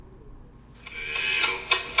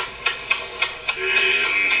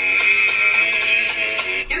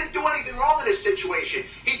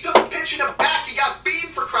in the back. You got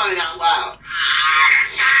beamed for crying out loud.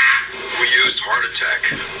 We used heart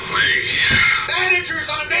attack. Managers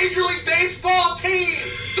on a Major League Baseball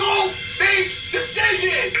team don't make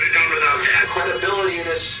decisions. Could have done without that. Credibility in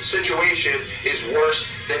this situation is worse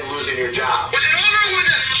than losing your job. Was it over when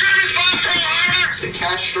the Germans bombed Pearl Harbor? The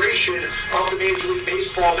castration of the Major League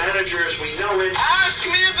Baseball managers, we know it. Ask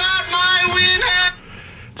me about my win.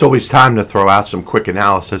 It's always time to throw out some quick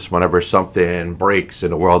analysis whenever something breaks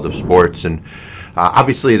in the world of sports. And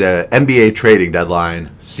obviously the NBA trading deadline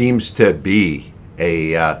seems to be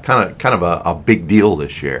a kind of a big deal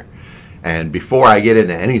this year. And before I get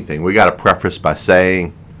into anything, we got to preface by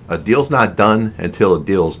saying a deal's not done until a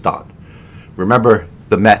deal's done. Remember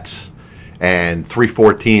the Mets and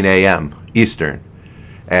 3:14 a.m. Eastern,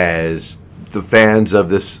 as the fans of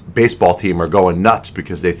this baseball team are going nuts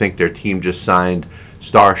because they think their team just signed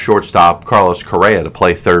star shortstop Carlos Correa to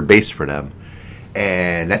play third base for them.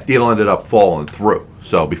 And that deal ended up falling through.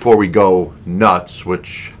 So before we go nuts,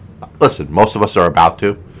 which, listen, most of us are about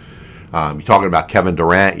to, you're talking about Kevin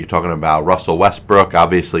Durant, you're talking about Russell Westbrook,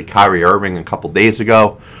 obviously Kyrie Irving a couple days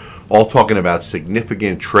ago, all talking about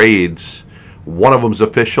significant trades. One of them's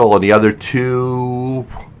official and the other two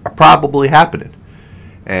are probably happening.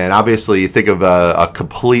 And obviously you think of a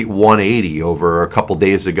complete 180 over a couple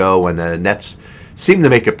days ago when the Nets seemed to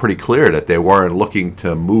make it pretty clear that they weren't looking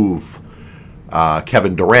to move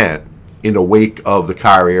Kevin Durant in the wake of the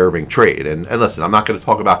Kyrie Irving trade. And listen, I'm not going to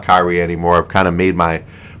talk about Kyrie anymore. I've kind of made my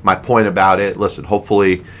point about it. Listen,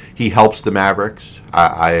 hopefully he helps the Mavericks.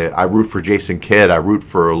 I root for Jason Kidd. I root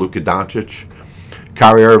for Luka Doncic.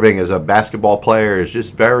 Kyrie Irving as a basketball player is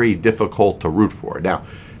just very difficult to root for. Now,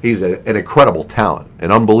 he's an incredible talent,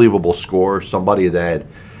 an unbelievable scorer, somebody that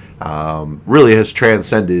really has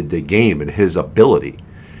transcended the game and his ability.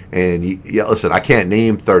 And listen, I can't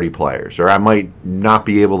name 30 players, or I might not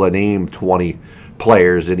be able to name 20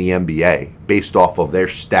 players in the NBA based off of their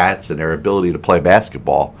stats and their ability to play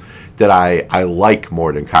basketball that I like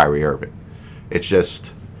more than Kyrie Irving. It's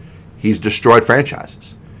just, he's destroyed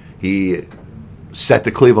franchises. He set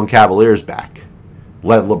the Cleveland Cavaliers back,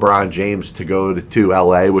 led LeBron James to go to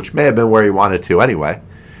LA, which may have been where he wanted to anyway,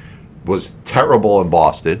 was terrible in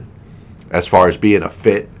Boston as far as being a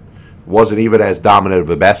fit, wasn't even as dominant of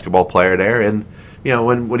a basketball player there. And you know,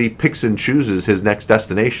 when he picks and chooses his next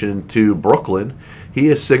destination to Brooklyn, he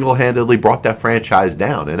has single-handedly brought that franchise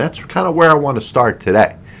down. And that's kind of where I want to start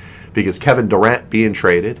today, because Kevin Durant being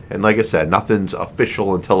traded, and like I said, nothing's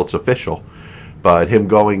official until it's official, but him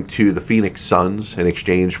going to the Phoenix Suns in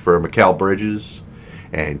exchange for Mikal Bridges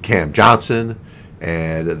and Cam Johnson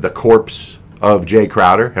and the corpse of Jay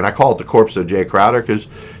Crowder. And I call it the corpse of Jay Crowder because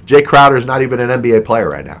Jay Crowder is not even an NBA player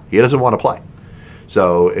right now. He doesn't want to play.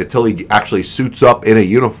 So until he actually suits up in a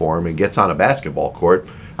uniform and gets on a basketball court,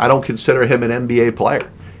 I don't consider him an NBA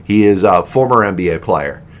player. He is a former NBA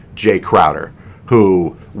player, Jay Crowder,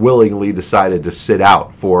 who willingly decided to sit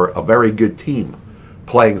out for a very good team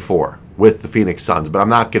playing for with the Phoenix Suns. But I'm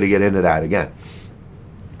not going to get into that again.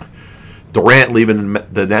 Durant leaving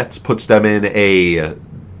the Nets puts them in a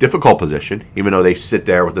difficult position, even though they sit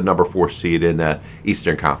there with the number 4 seed in the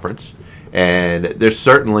Eastern Conference. And they're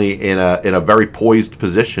certainly in a very poised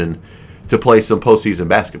position to play some postseason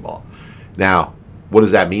basketball. Now, what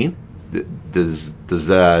does that mean? Does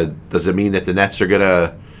it mean that the Nets are going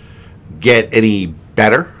to get any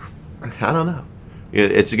better? I don't know.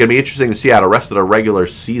 It's going to be interesting to see how the rest of the regular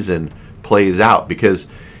season plays out, because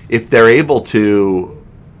if they're able to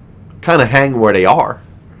kind of hang where they are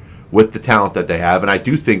with the talent that they have, and I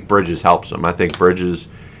do think Bridges helps them. I think Bridges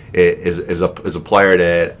is a player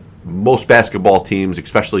that most basketball teams,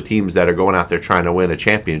 especially teams that are going out there trying to win a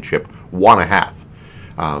championship, want to have.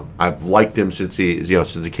 I've liked him since he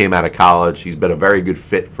came out of college. He's been a very good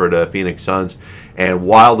fit for the Phoenix Suns. And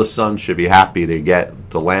while the Suns should be happy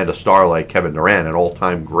to land a star like Kevin Durant, an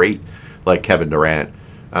all-time great like Kevin Durant,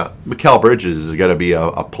 Mikal Bridges is going to be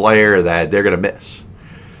a player that they're going to miss.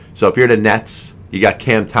 So if you're the Nets, you got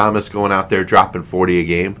Cam Thomas going out there dropping 40 a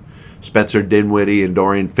game. Spencer Dinwiddie and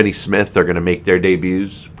Dorian Finney-Smith are going to make their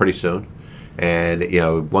debuts pretty soon.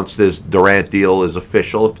 And, once this Durant deal is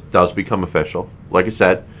official, if it does become official, like I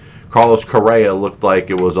said, Carlos Correa looked like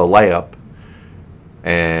it was a layup.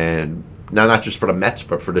 And not just for the Mets,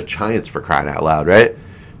 but for the Giants, for crying out loud, right?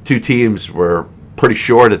 Two teams were pretty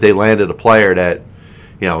sure that they landed a player that,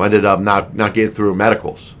 ended up not getting through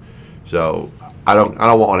medicals. So I don't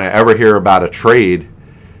want to ever hear about a trade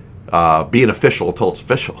being official until it's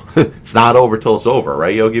official. It's not over till it's over,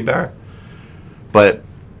 right, Yogi Berra? But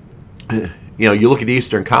you look at the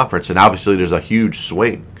Eastern Conference, and obviously there's a huge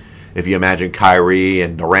swing. If you imagine Kyrie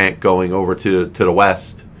and Durant going over to the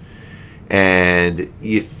West, And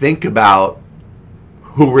you think about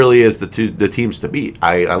who really is the teams to beat.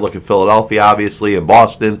 I look at Philadelphia, obviously, and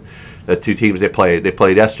Boston, the two teams they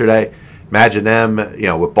played yesterday. Imagine them,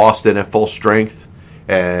 with Boston at full strength,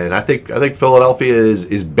 and I think Philadelphia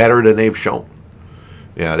is better than they've shown.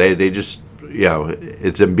 They just,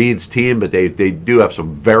 it's Embiid's team, but they do have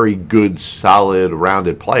some very good, solid,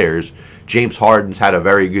 rounded players. James Harden's had a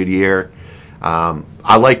very good year.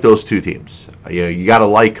 I like those two teams. You got to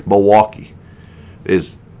like Milwaukee.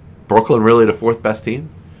 Is Brooklyn really the fourth best team?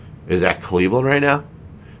 Is that Cleveland right now?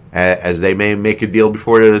 As they may make a deal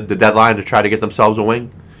before the deadline to try to get themselves a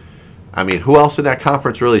wing? I mean, who else in that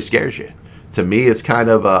conference really scares you? To me, it's kind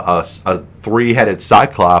of a three-headed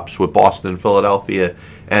cyclops with Boston, Philadelphia,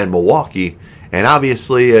 and Milwaukee. And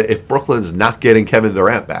obviously, if Brooklyn's not getting Kevin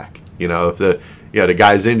Durant back, if the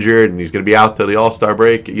guy's injured and he's going to be out till the All-Star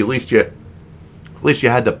break, at least you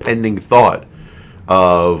had the pending thought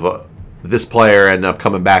of this player ending up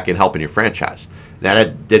coming back and helping your franchise. Now,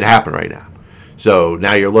 that didn't happen right now. So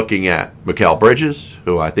now you're looking at Mikal Bridges,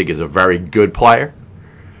 who I think is a very good player.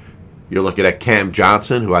 You're looking at Cam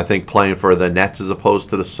Johnson, who I think playing for the Nets as opposed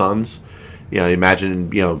to the Suns.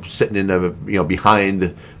 Imagine, sitting in the,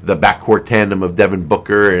 behind the backcourt tandem of Devin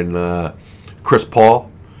Booker and Chris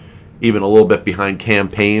Paul, even a little bit behind Cam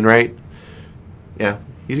Payne, right? Yeah,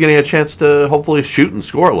 he's going to get a chance to hopefully shoot and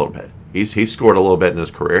score a little bit. He's scored a little bit in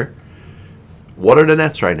his career. What are the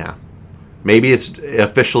Nets right now? Maybe it's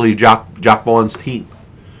officially Jock Vaughn's team.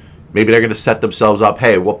 Maybe they're going to set themselves up,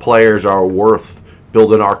 hey, what players are worth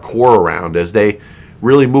building our core around as they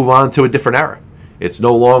really move on to a different era. It's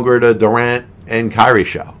no longer the Durant and Kyrie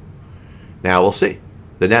show. Now, we'll see.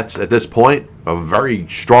 The Nets, at this point, a very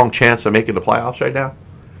strong chance of making the playoffs right now.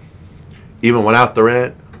 Even without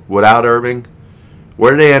Durant, without Irving,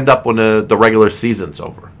 where do they end up when the regular season's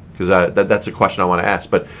over? Because that's a question I want to ask.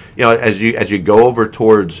 But, as you go over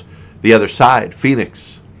towards the other side,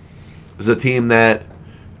 Phoenix is a team that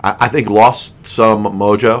I think lost some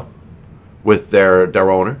mojo with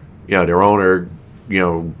their owner. Their owner,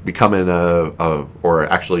 becoming or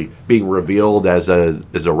actually being revealed as a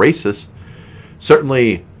racist,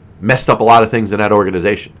 certainly messed up a lot of things in that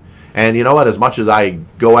organization. And you know what? As much as I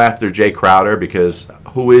go after Jay Crowder, because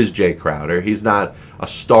who is Jay Crowder? He's not a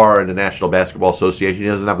star in the National Basketball Association. He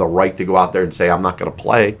doesn't have the right to go out there and say, I'm not going to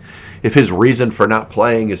play. If his reason for not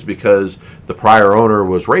playing is because the prior owner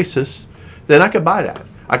was racist, then I could buy that.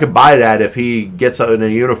 I could buy that if he gets in a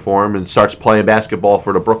uniform and starts playing basketball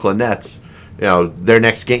for the Brooklyn Nets, their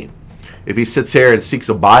next game. If he sits here and seeks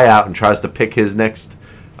a buyout and tries to pick his next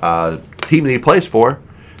team that he plays for,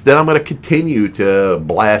 then I'm going to continue to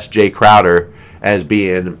blast Jay Crowder as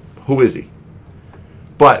being, who is he?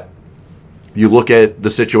 But you look at the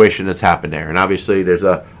situation that's happened there, and obviously there's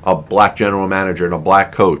a black general manager and a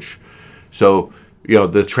black coach. So,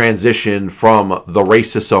 the transition from the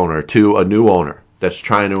racist owner to a new owner that's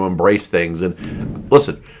trying to embrace things. And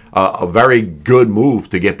listen, a very good move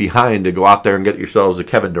to get behind, to go out there and get yourselves a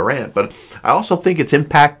Kevin Durant. But I also think it's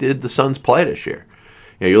impacted the Suns' play this year.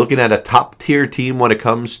 You're looking at a top-tier team when it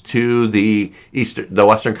comes to the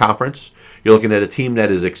Western Conference. You're looking at a team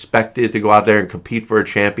that is expected to go out there and compete for a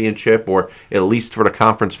championship, or at least for the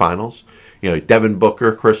conference finals. Devin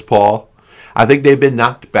Booker, Chris Paul. I think they've been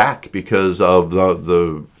knocked back because of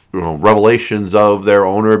the revelations of their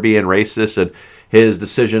owner being racist and his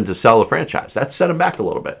decision to sell the franchise. That set him back a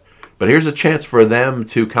little bit. But here's a chance for them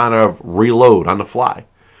to kind of reload on the fly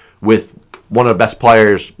with one of the best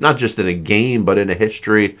players, not just in a game, but in the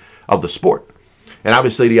history of the sport. And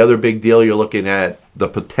obviously the other big deal, you're looking at the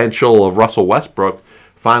potential of Russell Westbrook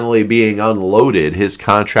finally being unloaded. His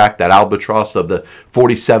contract, that albatross of the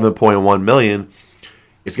 $47.1 million,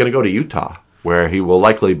 is going to go to Utah, where he will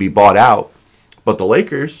likely be bought out. But the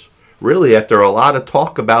Lakers, really, after a lot of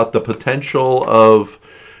talk about the potential of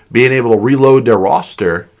being able to reload their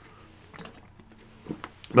roster,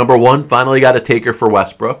 number one, finally got a taker for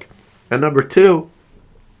Westbrook. And number two,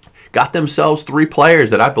 got themselves three players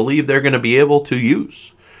that I believe they're going to be able to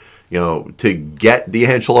use, to get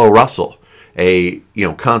D'Angelo Russell, a,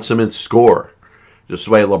 consummate scorer. This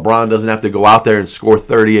way LeBron doesn't have to go out there and score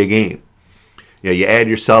 30 a game. You add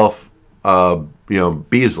yourself,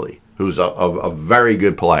 Beasley, who's a very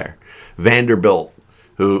good player. Vanderbilt,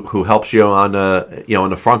 who helps you on in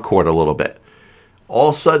the front court a little bit. All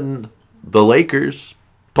of a sudden, the Lakers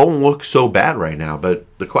don't look so bad right now. But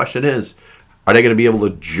the question is, are they going to be able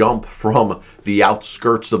to jump from the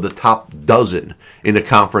outskirts of the top dozen in the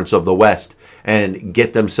Conference of the West and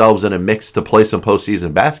get themselves in a mix to play some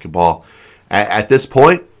postseason basketball? At this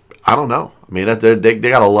point, I don't know. I mean, they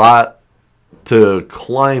got a lot to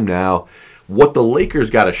climb now What the Lakers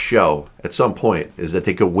got to show at some point is that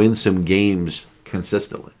they could win some games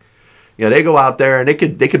consistently. They go out there and they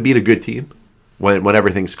could beat a good team when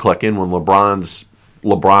everything's clicking, when LeBron's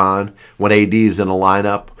LeBron, when AD's in the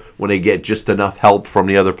lineup, when they get just enough help from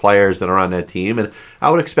the other players that are on that team. And I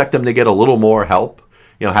would expect them to get a little more help,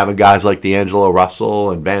 having guys like D'Angelo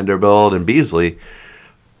Russell and Vanderbilt and Beasley.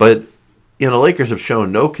 But, the Lakers have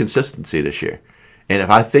shown no consistency this year. And if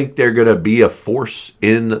I think they're going to be a force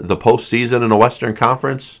in the postseason in the Western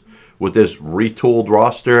Conference with this retooled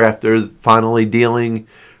roster after finally dealing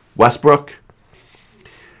Westbrook,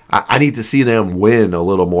 I need to see them win a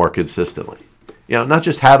little more consistently. Not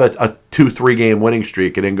just have a 2-3 game winning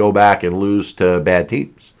streak and then go back and lose to bad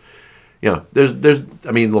teams.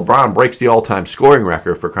 LeBron breaks the all-time scoring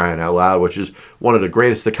record for crying out loud, which is one of the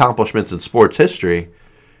greatest accomplishments in sports history.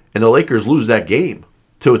 And the Lakers lose that game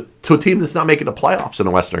to a team that's not making the playoffs in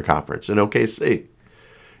the Western Conference, in OKC.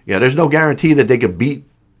 There's no guarantee that they could beat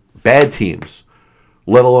bad teams,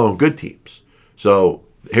 let alone good teams. So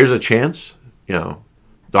here's a chance,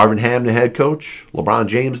 Darvin Ham, the head coach, LeBron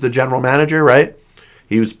James, the general manager, right?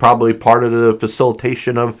 He was probably part of the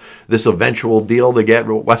facilitation of this eventual deal to get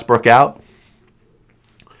Westbrook out.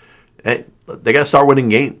 And they got to start winning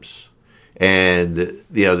games. And,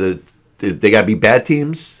 they got to be bad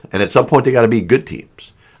teams, and at some point they got to be good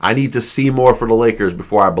teams. I need to see more for the Lakers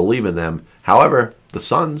before I believe in them. However, the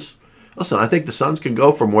Suns, I think the Suns can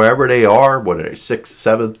go from wherever they are, what are they, 6th,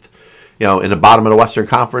 7th, in the bottom of the Western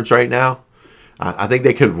Conference right now. I think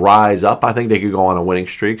they could rise up. I think they could go on a winning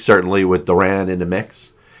streak, certainly with Durant in the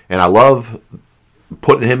mix. And I love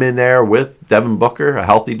putting him in there with Devin Booker, a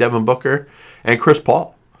healthy Devin Booker, and Chris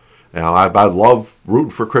Paul. I love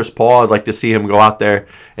rooting for Chris Paul. I'd like to see him go out there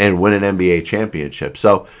and win an NBA championship.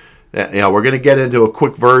 So, we're going to get into a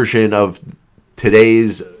quick version of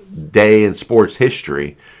today's day in sports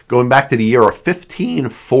history, going back to the year of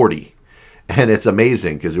 1540. And it's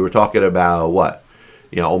amazing because we were talking about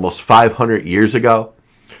almost 500 years ago,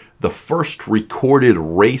 the first recorded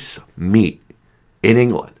race meet in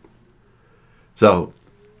England. So,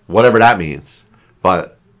 whatever that means.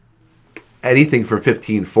 But anything from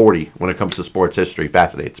 1540 when it comes to sports history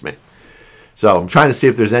fascinates me. So I'm trying to see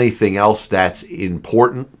if there's anything else that's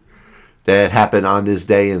important that happened on this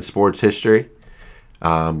day in sports history.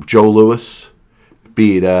 Joe Louis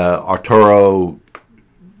beat Arturo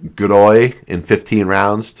Godoy in 15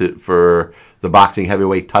 rounds for the boxing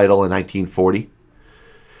heavyweight title in 1940.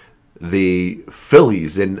 The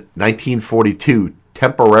Phillies in 1942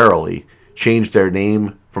 temporarily changed their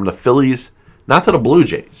name from the Phillies, not to the Blue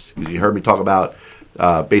Jays. You heard me talk about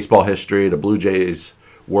baseball history. The Blue Jays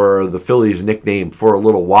were the Phillies' nickname for a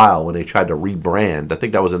little while when they tried to rebrand. I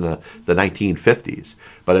think that was in the 1950s.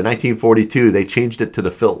 But in 1942, they changed it to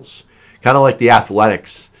the Phils. Kind of like the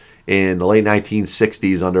Athletics in the late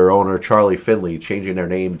 1960s under owner Charlie Finley, changing their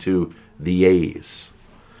name to the A's.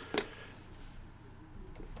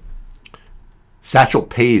 Satchel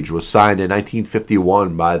Paige was signed in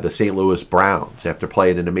 1951 by the St. Louis Browns after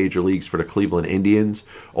playing in the major leagues for the Cleveland Indians.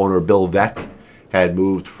 Owner Bill Veeck had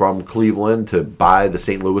moved from Cleveland to buy the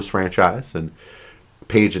St. Louis franchise, and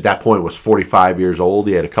Paige at that point was 45 years old.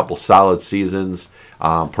 He had a couple solid seasons,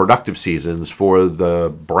 productive seasons for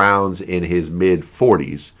the Browns in his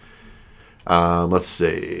mid-40s. Let's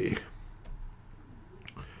see.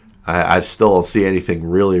 I still don't see anything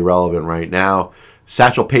really relevant right now.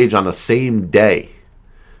 Satchel Paige on the same day,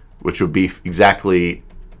 which would be exactly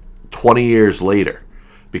 20 years later,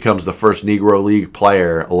 becomes the first Negro League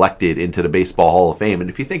player elected into the Baseball Hall of Fame. And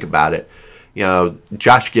if you think about it,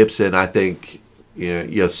 Josh Gibson, I think,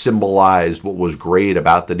 symbolized what was great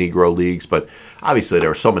about the Negro Leagues. But obviously there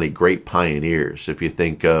were so many great pioneers. If you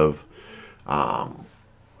think of,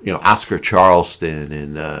 Oscar Charleston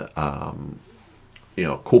and,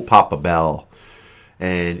 Cool Papa Bell.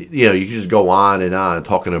 And, you can just go on and on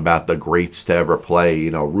talking about the greats to ever play,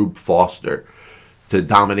 Rube Foster to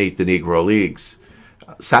dominate the Negro Leagues.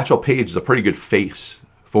 Satchel Paige is a pretty good face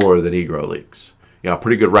for the Negro Leagues. A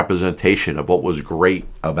pretty good representation of what was great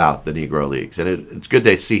about the Negro Leagues. And it's good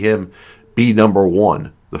to see him be number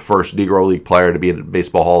one, the first Negro League player to be in the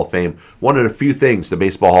Baseball Hall of Fame. One of the few things the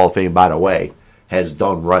Baseball Hall of Fame, by the way, has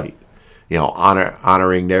done right.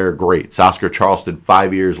 Honoring their greats. Oscar Charleston,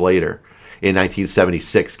 5 years later, in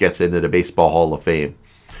 1976, gets into the Baseball Hall of Fame.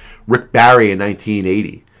 Rick Barry in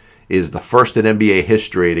 1980 is the first in NBA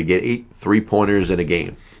history to get 8 three-pointers in a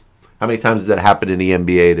game. How many times has that happened in the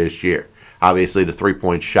NBA this year? Obviously, the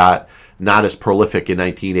three-point shot, not as prolific in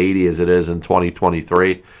 1980 as it is in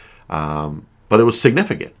 2023, but it was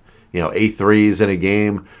significant. 8 threes in a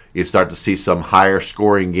game. You start to see some higher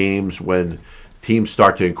scoring games when teams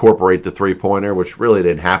start to incorporate the three-pointer, which really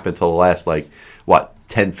didn't happen until the last,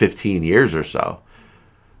 10, 15 years or so.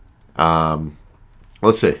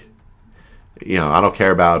 Let's see. I don't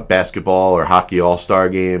care about basketball or hockey all-star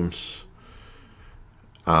games.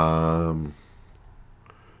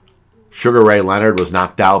 Sugar Ray Leonard was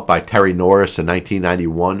knocked out by Terry Norris in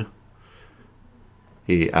 1991.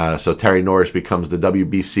 So Terry Norris becomes the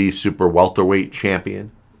WBC super welterweight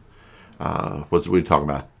champion. What are we talking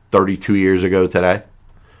about? 32 years ago today.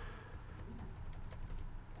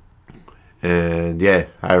 And yeah,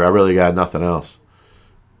 I really got nothing else.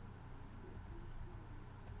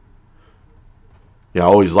 I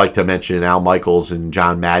always like to mention Al Michaels and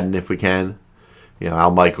John Madden if we can.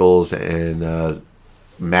 Al Michaels and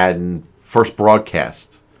Madden first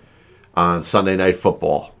broadcast on Sunday Night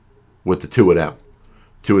Football with the two of them.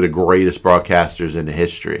 Two of the greatest broadcasters in the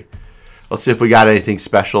history. Let's see if we got anything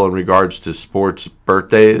special in regards to sports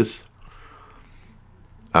birthdays.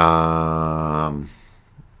 Bill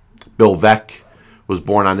Veeck was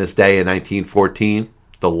born on this day in 1914,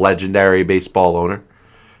 the legendary baseball owner.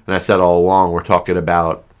 And I said all along, we're talking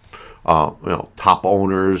about top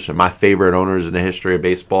owners and my favorite owners in the history of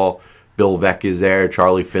baseball. Bill Veeck is there,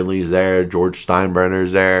 Charlie Finley's there, George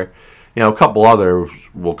Steinbrenner's there. A couple others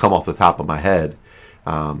will come off the top of my head.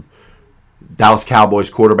 Dallas Cowboys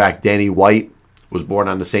quarterback Danny White was born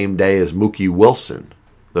on the same day as Mookie Wilson,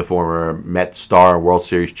 the former Mets star and World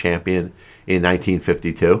Series champion in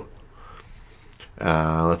 1952.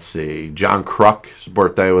 Let's see. John Kruk's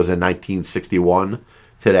birthday was in 1961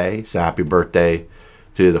 today, so happy birthday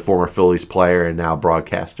to the former Phillies player and now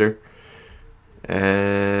broadcaster.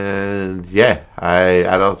 And yeah, I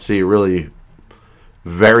don't see really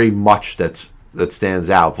very much that stands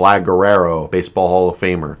out. Vlad Guerrero, Baseball Hall of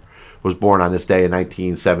Famer, was born on this day in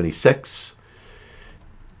 1976.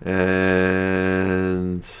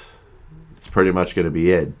 And it's pretty much going to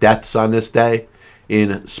be it. Deaths on this day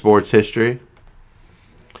in sports history.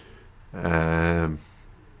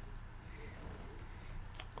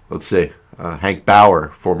 Let's see. Hank Bauer,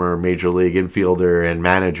 former Major League infielder and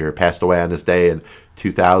manager, passed away on this day in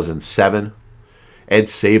 2007. Ed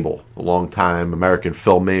Sable, a longtime American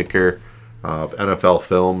filmmaker of NFL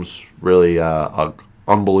films, really an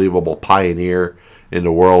unbelievable pioneer in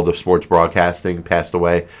the world of sports broadcasting, passed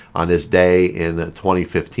away on this day in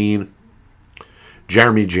 2015.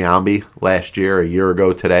 Jeremy Giambi, last year, a year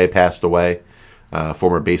ago today, passed away.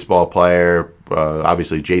 Former baseball player,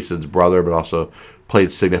 obviously Jason's brother, but also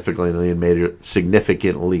played significantly in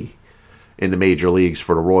the major leagues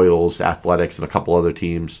for the Royals, Athletics, and a couple other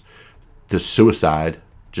teams, to suicide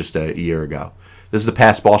just a year ago. This is the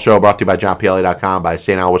Pass Ball Show, brought to you by JohnPLA.com, by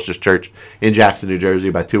St. Aloysius Church in Jackson, New Jersey,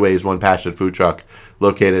 by Two Ways, One Passion Food Truck,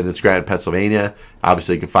 located in Scranton, Pennsylvania.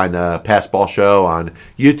 Obviously, you can find the Pass Ball Show on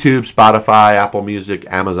YouTube, Spotify, Apple Music,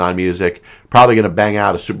 Amazon Music. Probably going to bang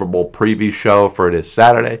out a Super Bowl preview show for this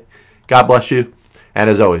Saturday. God bless you, and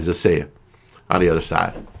as always, I'll see you on the other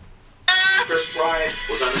side. Chris Bryant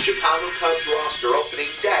was on the Chicago Cubs roster opening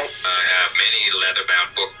day. I have many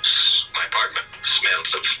leather-bound books. My apartment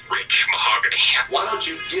smells of rich mahogany. Why don't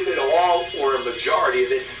you give it all or a majority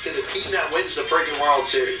of it to the team that wins the friggin' World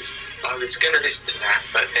Series? I was going to listen to that,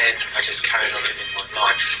 but then I just carried on living my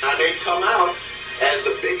life. Now they come out as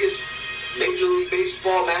the biggest Major League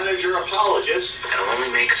Baseball manager apologist. It'll only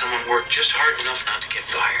make someone work just hard enough not to get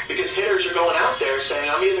fired. Because hitters are going out there saying,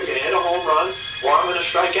 I'm either going to hit a home run or I'm going to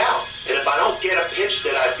strike out. And if I don't get a pitch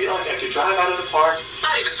that I feel like I could drive out of the park, I'm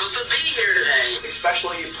not even supposed to be here today.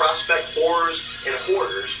 especially prospect whores and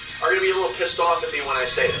hoarders, are going to be a little pissed off at me when I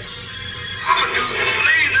say this. I'm a dude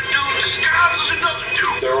fleeing, a dude disguised as another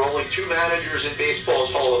dude. There are only two managers in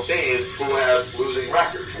baseball's Hall of Fame who have losing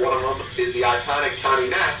records. One of them is the iconic Connie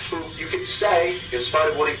Mack, who you could say, in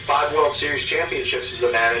spite of winning 5 World Series championships as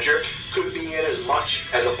a manager, could be in as much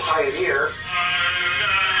as a pioneer.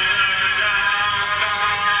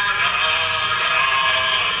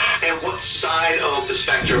 And what side of the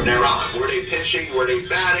spectrum they're on? Were they pitching? Were they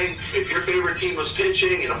batting? If your favorite team was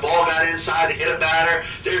pitching and a ball got inside and hit a batter,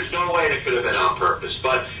 there's no way that could have been on purpose.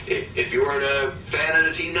 But if you were a fan of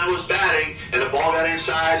the team that was batting and the ball got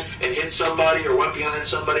inside and hit somebody or went behind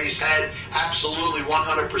somebody's head, absolutely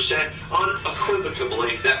 100%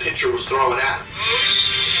 unequivocally that pitcher was throwing at him.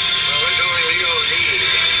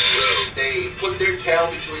 They put their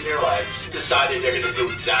tail between their legs, decided they're going to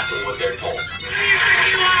do exactly what they're told.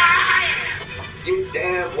 You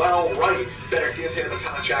damn well right better give him a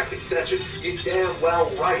contract extension. You damn well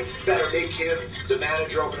right better make him the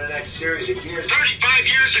manager over the next series of years. 35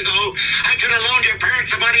 years ago, I could have loaned your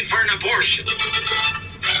parents the money for an abortion.